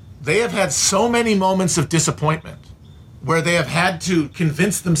now, they have had so many moments of disappointment where they have had to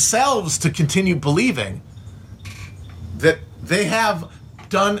convince themselves to continue believing that they have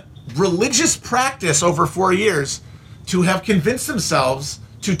done religious practice over 4 years to have convinced themselves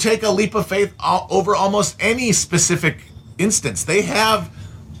to take a leap of faith over almost any specific instance. They have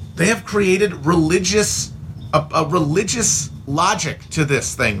created a religious logic to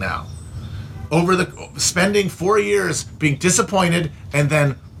this thing now. Spending 4 years being disappointed and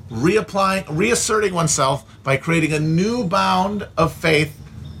then reasserting oneself by creating a new bound of faith,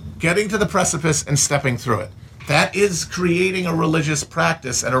 getting to the precipice and stepping through it. That is creating a religious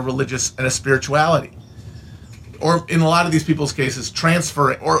practice and a spirituality. Or in a lot of these people's cases,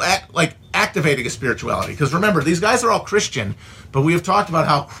 transferring or activating a spirituality. Because remember, these guys are all Christian, but we have talked about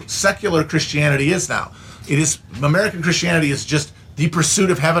how secular Christianity is now. American Christianity is just the pursuit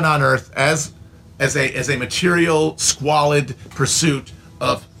of heaven on earth as a material, squalid pursuit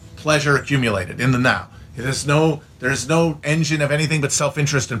of pleasure accumulated in the now. There is no engine of anything but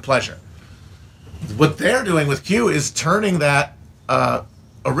self-interest and pleasure. What they're doing with Q is turning that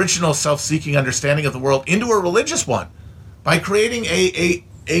original self-seeking understanding of the world into a religious one by creating a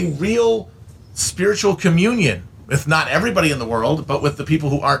real spiritual communion with not everybody in the world, but with the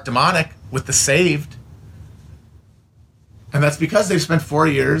people who aren't demonic, with the saved. And that's because they've spent 4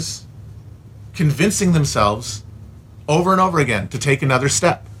 years convincing themselves over and over again to take another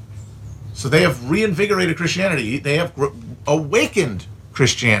step. So they have reinvigorated Christianity. They have awakened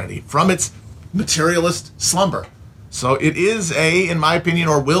Christianity from its materialist slumber. So it is in my opinion,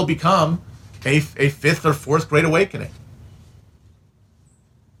 or will become a fifth or fourth great awakening.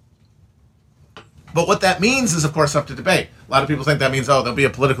 But what that means is, of course, up to debate. A lot of people think that means, there'll be a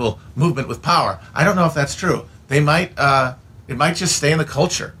political movement with power. I don't know if that's true. They might, it might just stay in the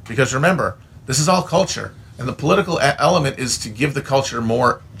culture. Because remember, this is all culture. And the political element is to give the culture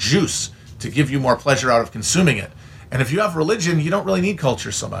more juice, to give you more pleasure out of consuming it. And if you have religion, you don't really need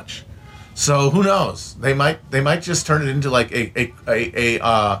culture so much. So who knows? They might just turn it into like they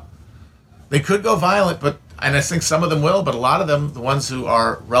could go violent, and I think some of them will, but a lot of them, the ones who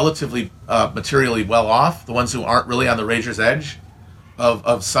are relatively materially well off, the ones who aren't really on the razor's edge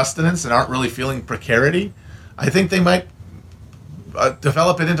of sustenance and aren't really feeling precarity, I think they might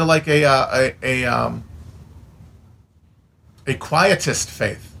develop it into like a quietist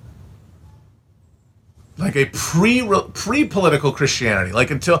faith. Like a pre-political Christianity,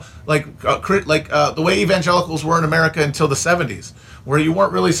 like until the way evangelicals were in America until the 70s, where you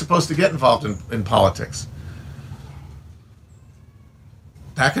weren't really supposed to get involved in politics.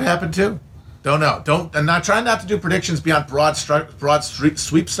 That could happen too. Don't know. I'm not trying not to do predictions beyond broad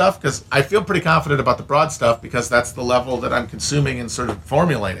sweep stuff, because I feel pretty confident about the broad stuff because that's the level that I'm consuming and sort of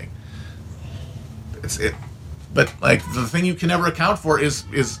formulating. But like the thing you can never account for is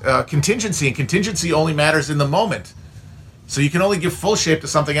contingency, and contingency only matters in the moment. So you can only give full shape to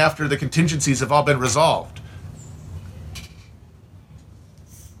something after the contingencies have all been resolved.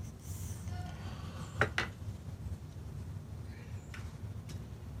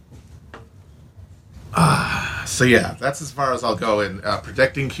 So yeah, that's as far as I'll go in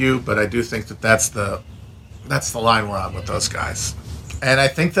predicting Q, but I do think that's the line we're on with those guys. And I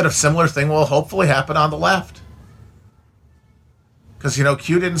think that a similar thing will hopefully happen on the left. Because,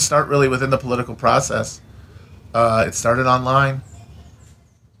 Q didn't start really within the political process. It started online.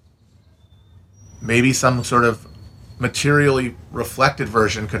 Maybe some sort of materially reflected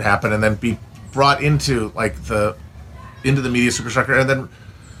version could happen and then be brought into the media superstructure and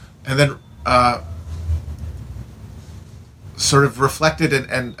then sort of reflected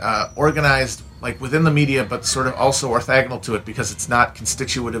and organized within the media, but sort of also orthogonal to it, because it's not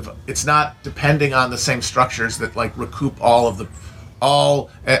constitutive. It's not depending on the same structures that recoup all of the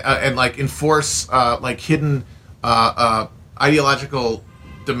and enforce hidden ideological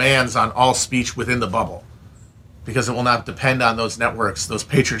demands on all speech within the bubble, because it will not depend on those networks, those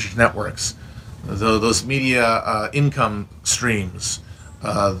patronage networks, those media income streams,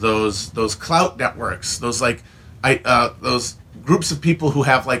 those clout networks, those groups of people who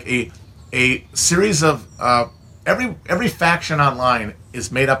have a series of every faction online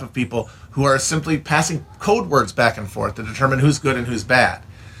is made up of people who are simply passing code words back and forth to determine who's good and who's bad.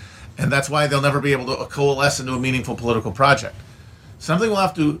 And that's why they'll never be able to coalesce into a meaningful political project. Something will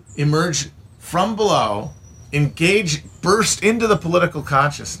have to emerge from below, burst into the political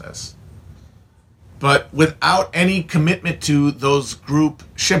consciousness, but without any commitment to those group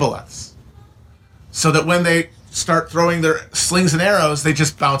shibboleths. So that when they start throwing their slings and arrows, they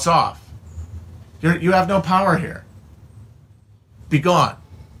just bounce off. You have no power here. Be gone.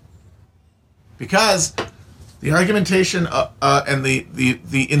 Because the argumentation and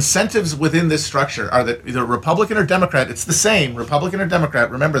the incentives within this structure are that either Republican or Democrat, it's the same, Republican or Democrat,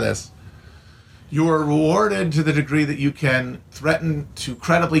 remember this, you are rewarded to the degree that you can threaten to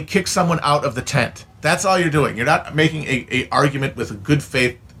credibly kick someone out of the tent. That's all you're doing. You're not making a argument with a good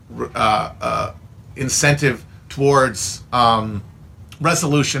faith incentive towards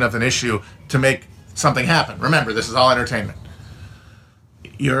resolution of an issue to make something happen. Remember, this is all entertainment.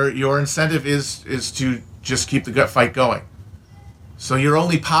 Your incentive is to just keep the gut fight going. So your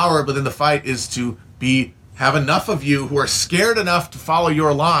only power within the fight is to have enough of you who are scared enough to follow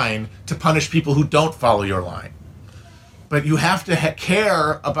your line to punish people who don't follow your line. But you have to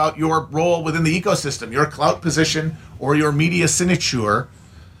care about your role within the ecosystem, your clout position or your media signature,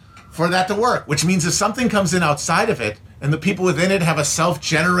 for that to work. Which means if something comes in outside of it, and the people within it have a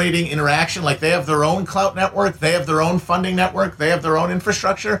self-generating interaction, like they have their own clout network, they have their own funding network, they have their own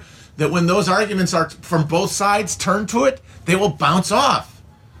infrastructure, that when those arguments are from both sides turned to it, they will bounce off.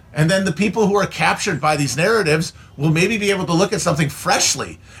 And then the people who are captured by these narratives will maybe be able to look at something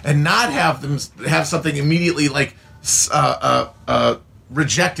freshly and not have something immediately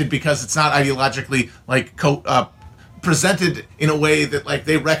rejected because it's not ideologically presented in a way that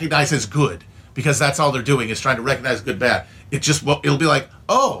they recognize as good. Because that's all they're doing is trying to recognize good, bad. It'll be like,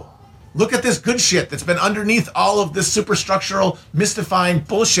 oh, Look at this good shit that's been underneath all of this superstructural, mystifying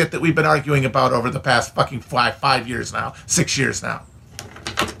bullshit that we've been arguing about over the past fucking 5 years now, 6 years now.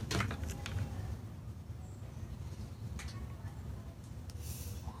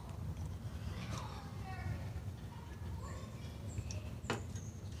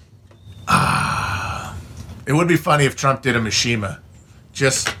 It would be funny if Trump did a Mishima.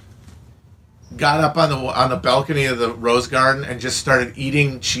 Just got up on the balcony of the Rose Garden and just started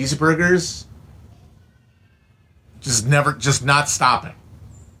eating cheeseburgers. Just not stopping.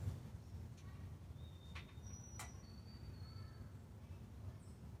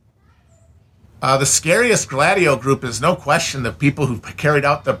 The scariest Gladio group is no question the people who carried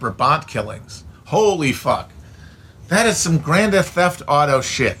out the Brabant killings. Holy fuck. That is some Grand Theft Auto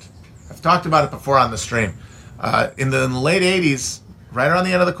shit. I've talked about it before on the stream. In the late 80s, right around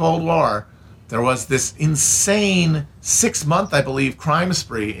the end of the Cold War, there was this insane 6-month, I believe, crime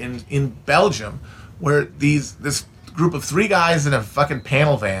spree in Belgium where this group of 3 guys in a fucking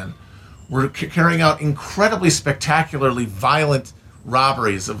panel van were carrying out incredibly spectacularly violent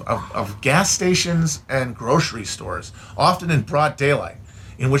robberies of gas stations and grocery stores, often in broad daylight,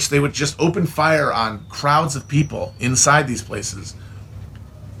 in which they would just open fire on crowds of people inside these places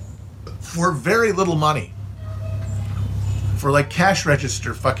for very little money. For like cash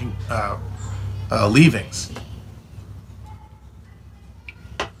register fucking leavings.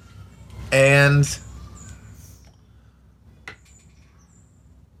 And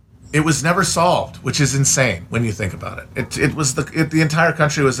it was never solved, which is insane when you think about it. It was the entire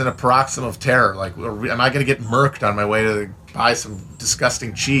country was in a paroxysm of terror. Like, am I going to get murked on my way to buy some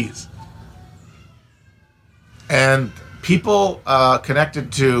disgusting cheese? And people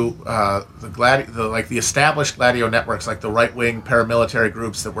connected to the established Gladio networks, like the right-wing paramilitary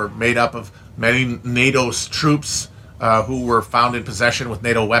groups that were made up of many NATO's troops who were found in possession with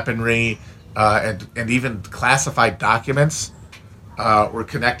NATO weaponry and even classified documents, were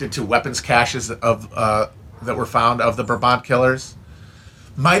connected to weapons caches that were found of the Brabant killers.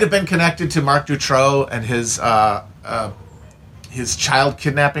 Might have been connected to Marc Dutroux and his child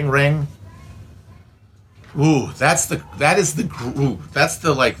kidnapping ring. Ooh, that's the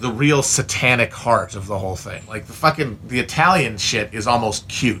real satanic heart of the whole thing. Like the Italian shit is almost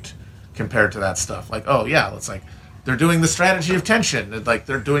cute compared to that stuff. Like, oh yeah, it's like they're doing the strategy of tension. And like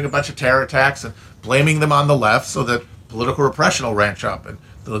they're doing a bunch of terror attacks and blaming them on the left so that political repression will ranch up and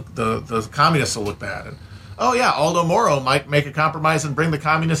the communists will look bad. And oh yeah, Aldo Moro might make a compromise and bring the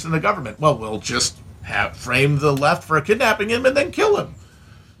communists in the government. Well, we'll just frame the left for kidnapping him and then kill him.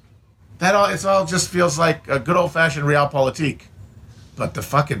 It all just feels like a good old-fashioned realpolitik. But the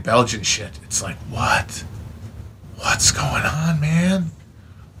fucking Belgian shit, it's like, what? What's going on, man?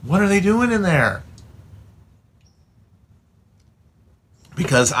 What are they doing in there?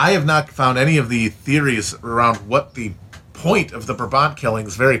 Because I have not found any of the theories around what the point of the Brabant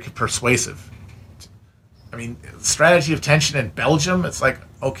killings very persuasive. I mean, strategy of tension in Belgium, it's like,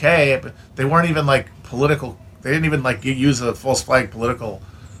 okay, but they weren't even like political, they didn't even like use a false flag political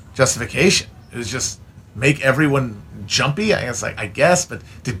justification. It was just make everyone jumpy. I guess, but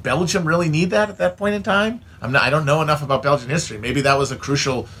did Belgium really need that at that point in time? I don't know enough about Belgian history. Maybe that was a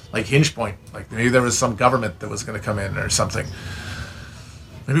crucial like hinge point. Like maybe there was some government that was going to come in or something.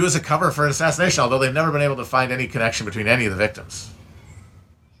 Maybe it was a cover for an assassination, although they've never been able to find any connection between any of the victims.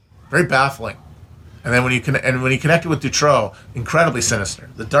 Very baffling. And then when you connect it with Dutroux, incredibly sinister.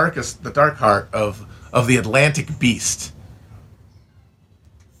 The dark heart of the Atlantic beast.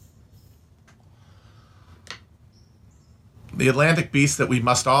 The Atlantic beast that we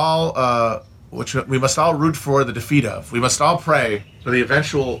must all root for the defeat of. We must all pray for the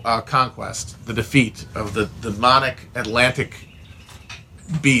eventual conquest, the defeat of the demonic Atlantic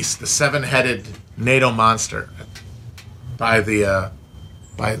beast, the 7-headed NATO monster, by the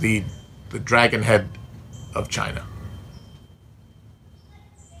dragon head of China.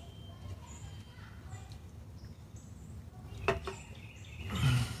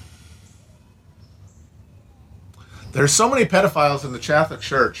 There are so many pedophiles in the Catholic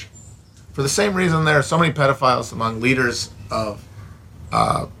Church for the same reason there are so many pedophiles among leaders of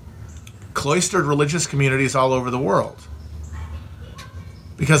cloistered religious communities all over the world.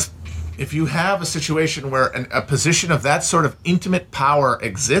 Because if you have a situation where a position of that sort of intimate power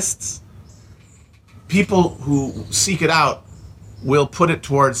exists, people who seek it out will put it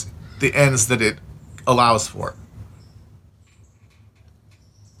towards the ends that it allows for.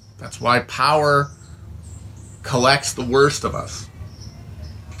 That's why power collects the worst of us.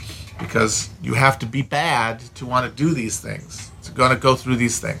 Because you have to be bad to want to do these things. It's going to go through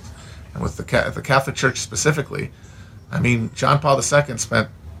these things. And with the Catholic Church specifically, I mean, John Paul II spent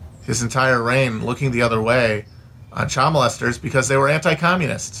his entire reign looking the other way on child molesters because they were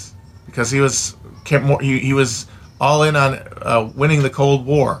anti-communists. Because he was all in on winning the Cold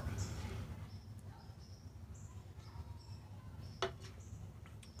War.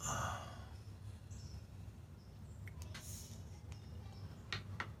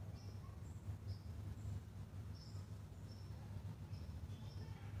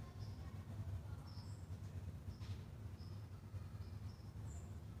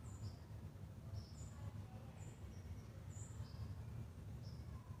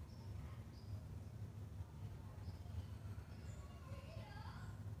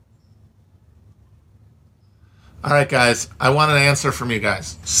 All right, guys, I want an answer from you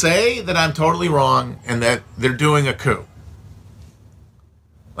guys. Say that I'm totally wrong and that they're doing a coup.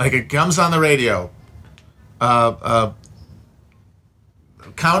 Like, it comes on the radio. Count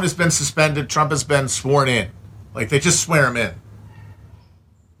has been suspended. Trump has been sworn in. Like, they just swear him in.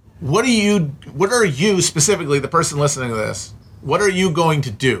 What are you, specifically, the person listening to this, what are you going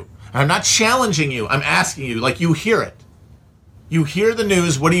to do? And I'm not challenging you. I'm asking you, like, you hear it. You hear the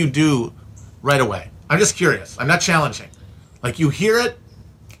news. What do you do right away? I'm just curious. I'm not challenging. Like, you hear it.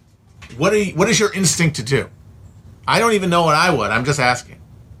 What is your instinct to do? I don't even know what I would. I'm just asking.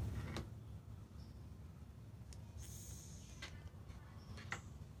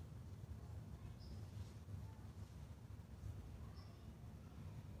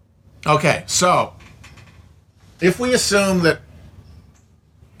 Okay, so if we assume that,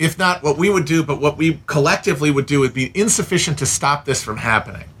 if not what we would do, but what we collectively would do would be insufficient to stop this from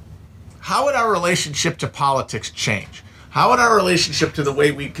happening, how would our relationship to politics change? How would our relationship to the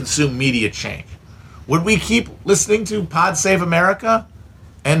way we consume media change? Would we keep listening to Pod Save America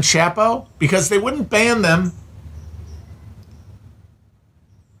and Chapo? Because they wouldn't ban them.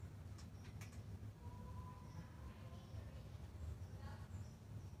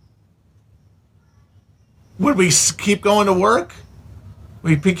 Would we keep going to work?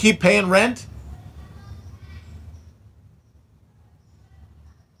 Would we keep paying rent?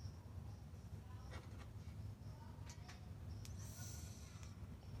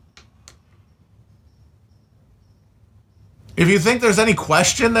 If you think there's any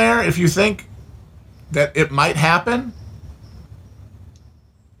question there, if you think that it might happen,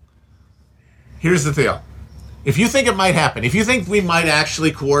 here's the deal. If you think it might happen, if you think we might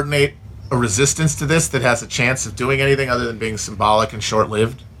actually coordinate a resistance to this that has a chance of doing anything other than being symbolic and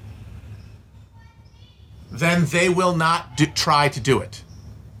short-lived, then they will not try to do it.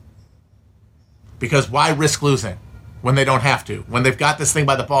 Because why risk losing when they don't have to? When they've got this thing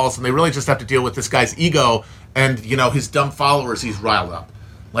by the balls and they really just have to deal with this guy's ego and, his dumb followers he's riled up.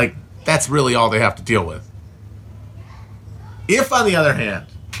 Like, that's really all they have to deal with. If, on the other hand,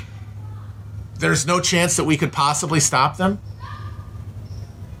 there's no chance that we could possibly stop them,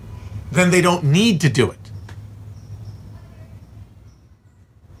 then they don't need to do it.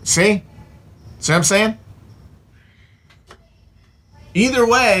 See? See what I'm saying? Either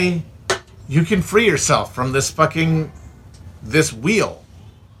way, you can free yourself from this wheel.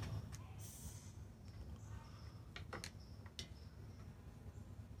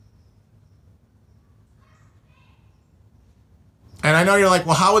 And I know you're like,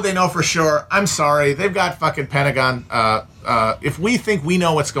 well, how would they know for sure? I'm sorry. They've got fucking Pentagon. If we think we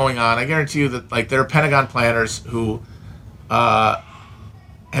know what's going on, I guarantee you that, like, there are Pentagon planners who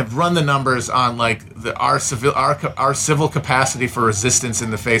have run the numbers on, like, our civil capacity for resistance in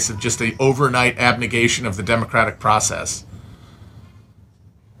the face of just an overnight abnegation of the democratic process.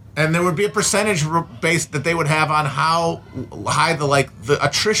 And there would be a percentage based that they would have on how high the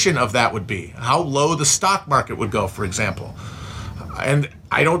attrition of that would be, how low the stock market would go, for example. And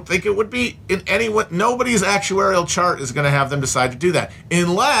I don't think it would be in nobody's actuarial chart is going to have them decide to do that.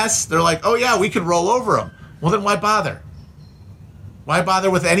 Unless they're like, oh yeah, we could roll over them. Well, then why bother? Why bother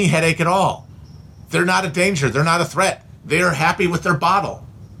with any headache at all? They're not a danger. They're not a threat. They are happy with their bottle.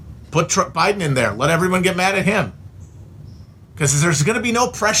 Put Biden in there. Let everyone get mad at him. Because there's going to be no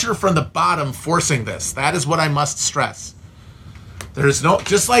pressure from the bottom forcing this. That is what I must stress. There's no,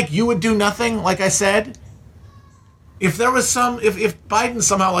 just like you would do nothing, like I said. If there was if Biden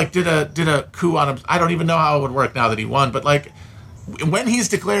somehow did a coup on him, I don't even know how it would work now that he won, but when he's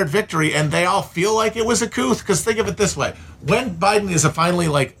declared victory and they all feel like it was a coup, because think of it this way, when Biden is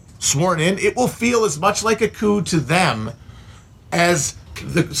finally sworn in, it will feel as much like a coup to them as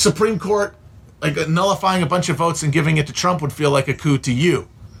the Supreme Court nullifying a bunch of votes and giving it to Trump would feel like a coup to you.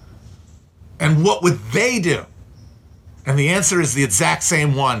 And what would they do? And the answer is the exact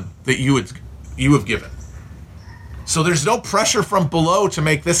same one that you have given. So there's no pressure from below to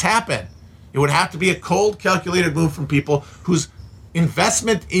make this happen. It would have to be a cold, calculated move from people whose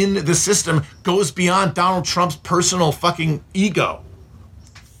investment in the system goes beyond Donald Trump's personal fucking ego.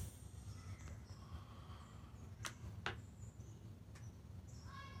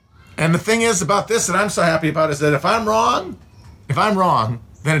 And the thing is about this that I'm so happy about is that if I'm wrong,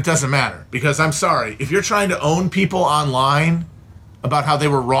 then it doesn't matter. Because I'm sorry, if you're trying to own people online about how they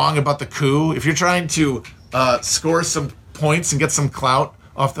were wrong about the coup, if you're trying to score some points and get some clout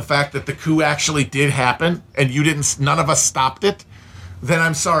off the fact that the coup actually did happen and none of us stopped it, then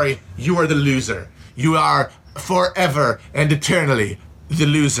I'm sorry, you are the loser. You are forever and eternally the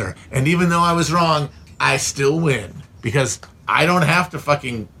loser. And even though I was wrong, I still win. Because I don't have to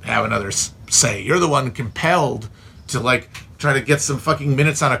fucking have another say. You're the one compelled to, like, try to get some fucking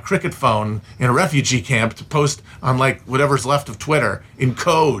minutes on a cricket phone in a refugee camp to post on, like, whatever's left of Twitter in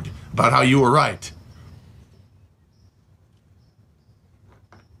code about how you were right.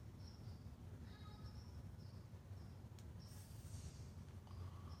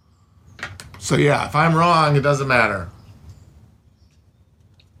 So yeah, if I'm wrong, it doesn't matter.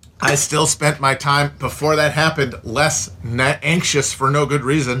 I still spent my time before that happened less anxious for no good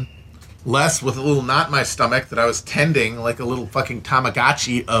reason. Less with a little knot in my stomach that I was tending like a little fucking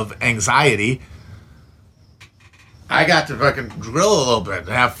Tamagotchi of anxiety. I got to fucking grill a little bit and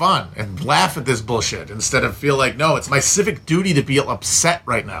have fun and laugh at this bullshit instead of feel like, no, it's my civic duty to be upset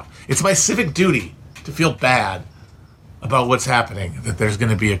right now. It's my civic duty to feel bad about what's happening, that there's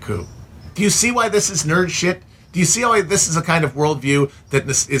going to be a coup. Do you see why this is nerd shit? Do you see how this is a kind of worldview that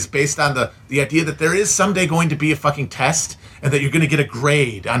this is based on the idea that there is someday going to be a fucking test and that you're going to get a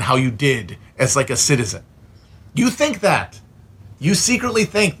grade on how you did as like a citizen? You think that. You secretly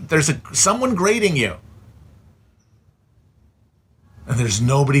think that there's someone grading you. And there's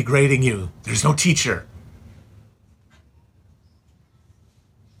nobody grading you. There's no teacher.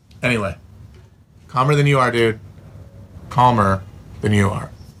 Anyway. Calmer than you are, dude. Calmer than you are.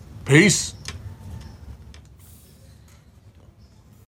 Peace.